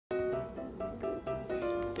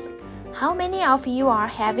How many of you are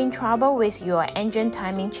having trouble with your engine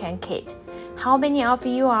timing chain kit? How many of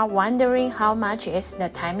you are wondering how much is the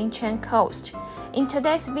timing chain cost? In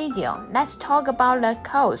today's video, let's talk about the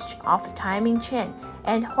cost of timing chain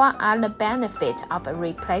and what are the benefits of a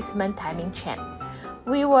replacement timing chain.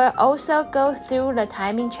 We will also go through the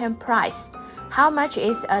timing chain price. How much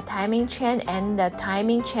is a timing chain and the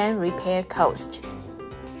timing chain repair cost?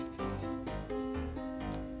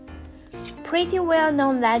 Pretty well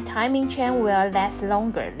known that timing chain will last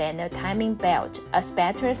longer than the timing belt as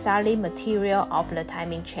better solid material of the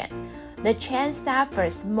timing chain. The chain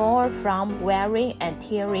suffers more from wearing and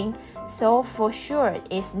tearing, so for sure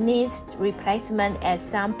it needs replacement at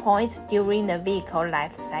some point during the vehicle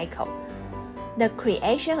life cycle. The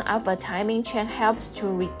creation of a timing chain helps to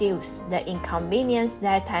reduce the inconvenience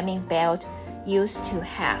that timing belt used to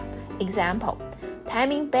have. Example,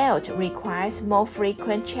 timing belt requires more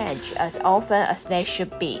frequent change as often as they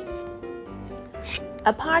should be.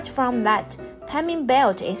 Apart from that, timing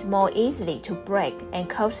belt is more easily to break and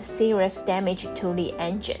cause serious damage to the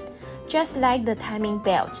engine. Just like the timing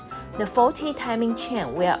belt, the faulty timing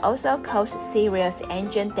chain will also cause serious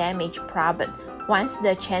engine damage problem once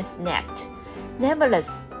the chain snapped.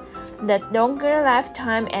 Nevertheless, the longer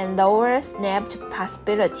lifetime and lower snapped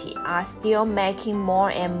possibility are still making more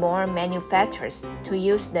and more manufacturers to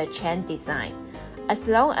use the chain design. As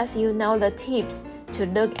long as you know the tips to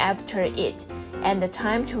look after it and the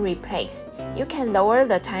time to replace, you can lower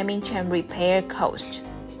the timing chain repair cost.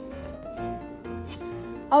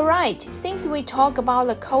 Alright, since we talk about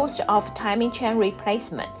the cost of timing chain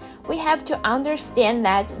replacement, we have to understand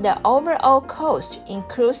that the overall cost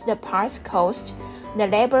includes the parts cost, the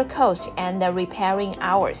labor cost, and the repairing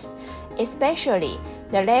hours. Especially,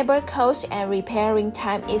 the labor cost and repairing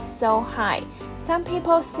time is so high, some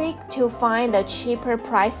people seek to find the cheaper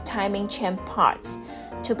price timing chain parts.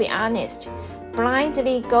 To be honest,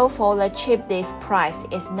 blindly go for the cheapest price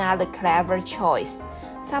is not a clever choice.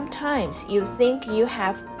 Sometimes you think you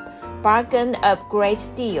have bargained a great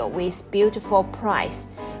deal with beautiful price,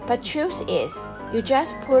 but truth is, you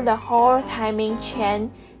just put the whole timing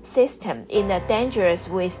chain system in the dangerous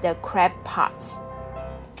with the crap parts.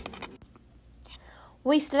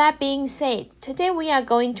 With that being said, today we are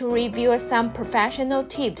going to review some professional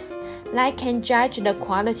tips that can judge the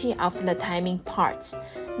quality of the timing parts.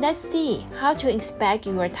 Let's see how to inspect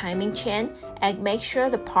your timing chain and make sure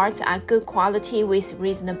the parts are good quality with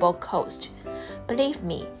reasonable cost. Believe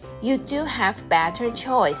me, you do have better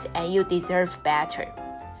choice and you deserve better.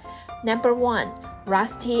 Number 1.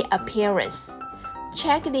 Rusty appearance.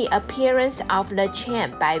 Check the appearance of the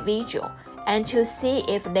chain by visual and to see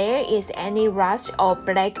if there is any rust or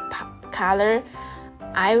black color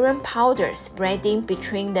iron powder spreading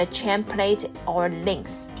between the chain plate or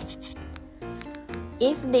links.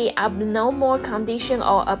 If the abnormal condition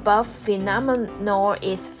or above phenomenon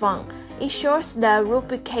is found, it shows the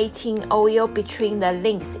lubricating oil between the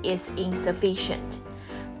links is insufficient.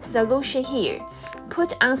 Solution here.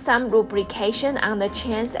 Put on some lubrication on the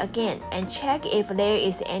chains again and check if there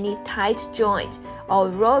is any tight joint or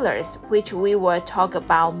rollers, which we will talk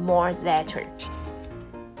about more later.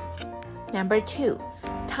 Number 2.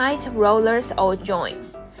 Tight rollers or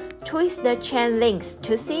joints. Twist the chain links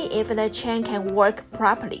to see if the chain can work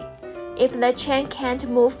properly. If the chain can't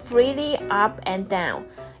move freely up and down,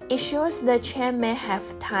 it shows the chain may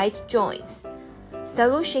have tight joints.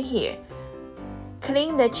 Solution here.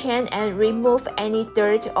 Clean the chain and remove any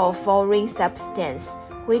dirt or foreign substance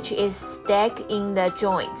which is stuck in the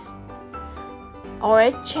joints.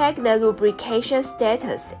 Or check the lubrication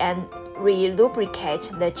status and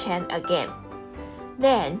re-lubricate the chain again.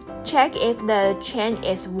 Then, check if the chain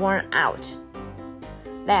is worn out.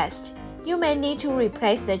 Last, you may need to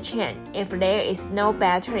replace the chain if there is no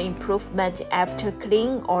better improvement after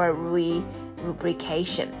clean or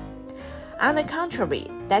re-lubrication. On the contrary,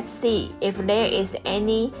 let's see if there is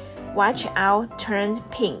any watch out turned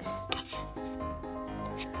pins.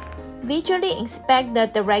 Visually inspect the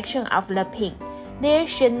direction of the pin. There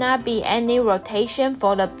should not be any rotation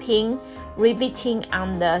for the pin riveting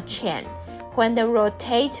on the chain. When the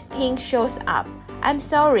rotate pin shows up, I'm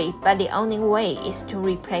sorry, but the only way is to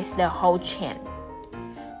replace the whole chain.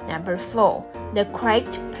 Number 4. The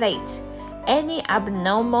cracked plate. Any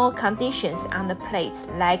abnormal conditions on the plates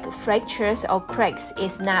like fractures or cracks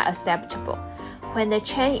is not acceptable. When the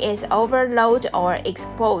chain is overloaded or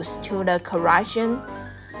exposed to the corrosion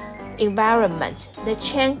environment, the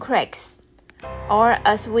chain cracks. Or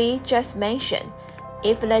as we just mentioned,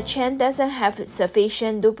 if the chain doesn't have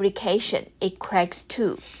sufficient lubrication, it cracks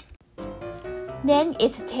too. Then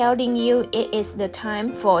it's telling you it is the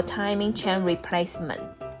time for timing chain replacement.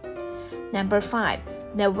 Number 5.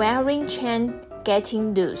 The wearing chain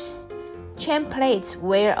getting loose. Chain plates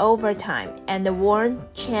wear over time, and the worn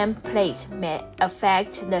chain plate may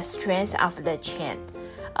affect the strength of the chain.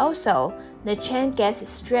 Also, the chain gets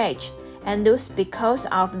stretched and loose because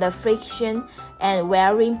of the friction and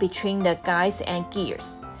wearing between the guides and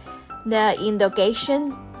gears. The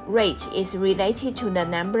elongation rate is related to the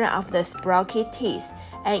number of the sprocket teeth,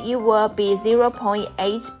 and it will be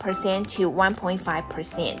 0.8% to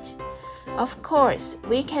 1.5%. Of course,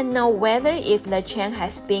 we can know whether if the chain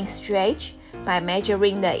has been stretched by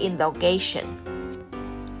measuring the elongation.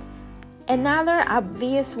 Another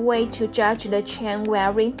obvious way to judge the chain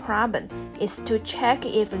wearing problem is to check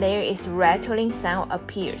if there is rattling sound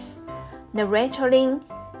appears. The rattling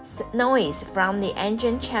noise from the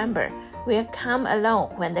engine chamber will come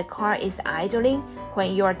along when the car is idling,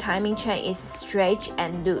 when your timing chain is stretched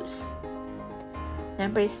and loose.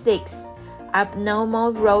 Number 6.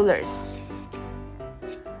 Abnormal rollers.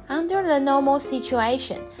 Under the normal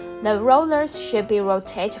situation, the rollers should be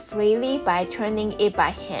rotated freely by turning it by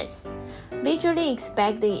hands. Visually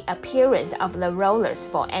inspect the appearance of the rollers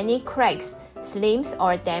for any cracks, slips,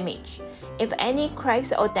 or damage. If any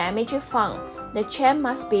cracks or damage is found, the chain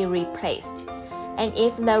must be replaced. And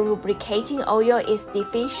if the lubricating oil is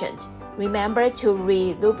deficient, remember to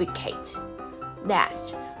re-lubricate.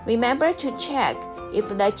 Last, remember to check if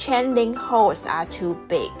the chain link holes are too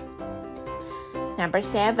big. Number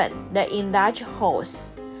 7. The enlarged holes.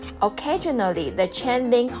 Occasionally, the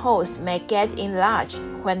chain link holes may get enlarged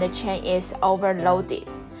when the chain is overloaded.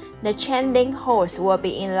 The chain link holes will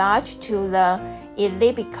be enlarged to the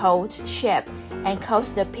elliptical shape and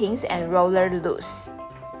cause the pins and roller loose.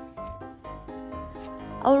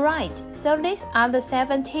 Alright, so these are the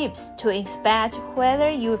 7 tips to inspect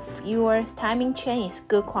whether your timing chain is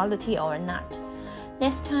good quality or not.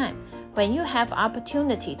 Next time, when you have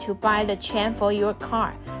opportunity to buy the chain for your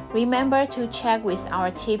car, remember to check with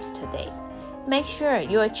our tips today. Make sure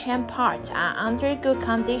your chain parts are under good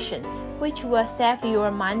condition, which will save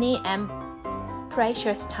your money and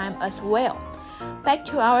precious time as well. Back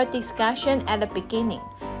to our discussion at the beginning.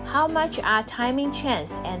 How much are timing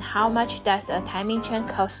chains and how much does a timing chain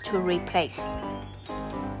cost to replace?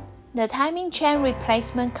 The timing chain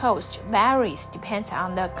replacement cost varies depends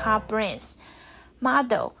on the car brands,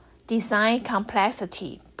 model, design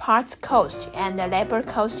complexity, parts cost, and the labor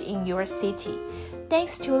cost in your city.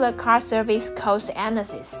 Thanks to the car service cost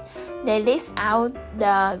analysis, they list out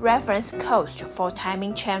the reference cost for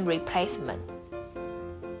timing chain replacement.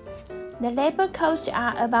 The labor costs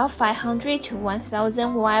are about $500 to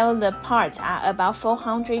 $1,000, while the parts are about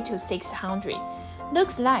 $400 to $600.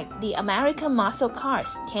 Looks like the American muscle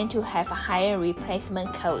cars tend to have a higher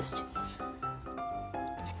replacement cost.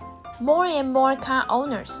 More and more car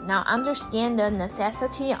owners now understand the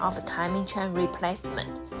necessity of timing chain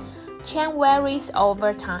replacement. Chain varies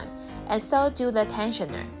over time, and so do the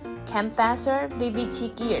tensioner, cam fastener,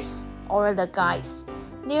 VVT gears, or the guides.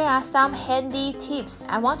 There are some handy tips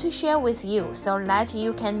I want to share with you so that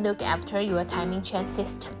you can look after your timing chain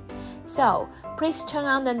system. So, please turn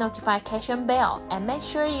on the notification bell and make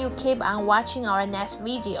sure you keep on watching our next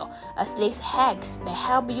video, as these hacks may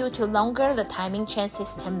help you to longer the timing chain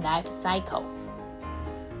system life cycle.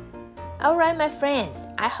 Alright my friends,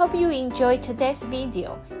 I hope you enjoyed today's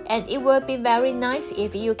video, and it will be very nice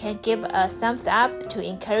if you can give a thumbs up to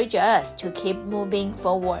encourage us to keep moving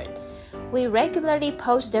forward. We regularly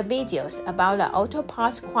post the videos about the auto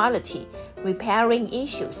parts quality, repairing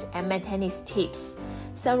issues, and maintenance tips.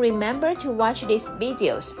 So remember to watch these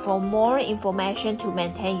videos for more information to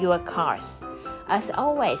maintain your cars. As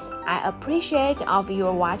always, I appreciate of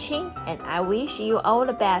your watching, and I wish you all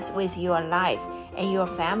the best with your life and your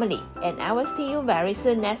family, and I will see you very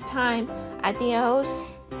soon next time.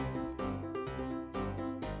 Adios!